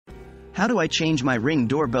How do I change my Ring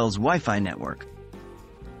Doorbell's Wi-Fi network?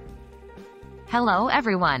 Hello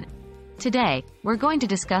everyone. Today, we're going to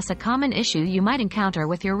discuss a common issue you might encounter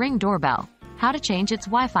with your Ring doorbell: how to change its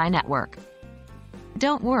Wi-Fi network.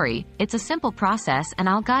 Don't worry, it's a simple process and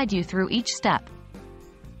I'll guide you through each step.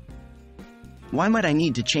 Why might I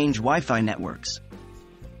need to change Wi-Fi networks?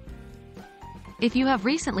 If you have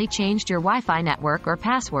recently changed your Wi-Fi network or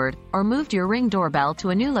password, or moved your Ring doorbell to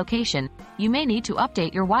a new location, you may need to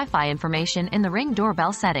update your Wi-Fi information in the Ring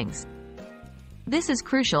doorbell settings. This is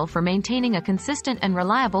crucial for maintaining a consistent and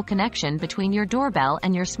reliable connection between your doorbell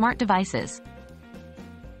and your smart devices.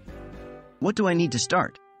 What do I need to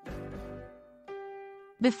start?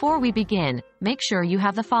 Before we begin, make sure you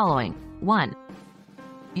have the following. 1.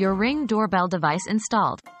 Your Ring doorbell device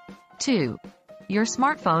installed. 2. Your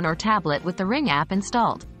smartphone or tablet with the Ring app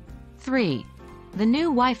installed. 3. The new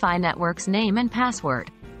Wi-Fi network's name and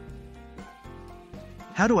password.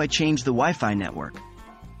 How do I change the Wi-Fi network?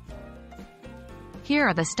 Here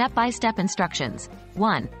are the step-by-step instructions.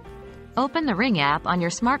 1. Open the Ring app on your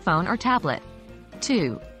smartphone or tablet.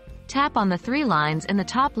 2. Tap on the 3 lines in the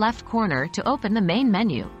top left corner to open the main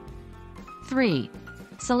menu. 3.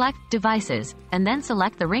 Select Devices, and then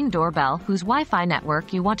select the Ring doorbell whose Wi-Fi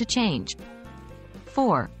network you want to change.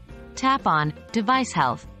 4. Tap on Device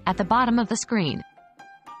Health at the bottom of the screen.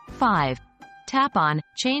 5. Tap on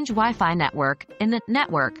Change Wi-Fi Network in the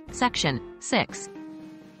Network section. 6.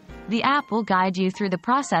 The app will guide you through the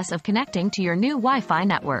process of connecting to your new Wi-Fi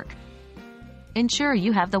network. Ensure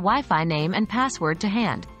you have the Wi-Fi name and password to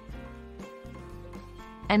hand.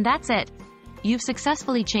 And that's it. You've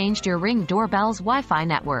successfully changed your Ring doorbell's Wi-Fi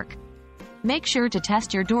network. Make sure to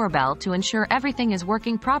test your doorbell to ensure everything is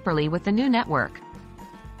working properly with the new network.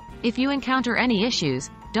 If you encounter any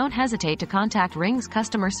issues, don't hesitate to contact Ring's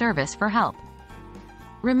customer service for help.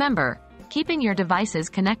 Remember, keeping your devices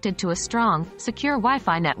connected to a strong, secure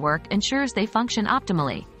Wi-Fi network ensures they function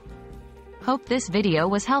optimally. Hope this video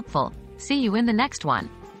was helpful. See you in the next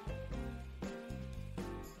one.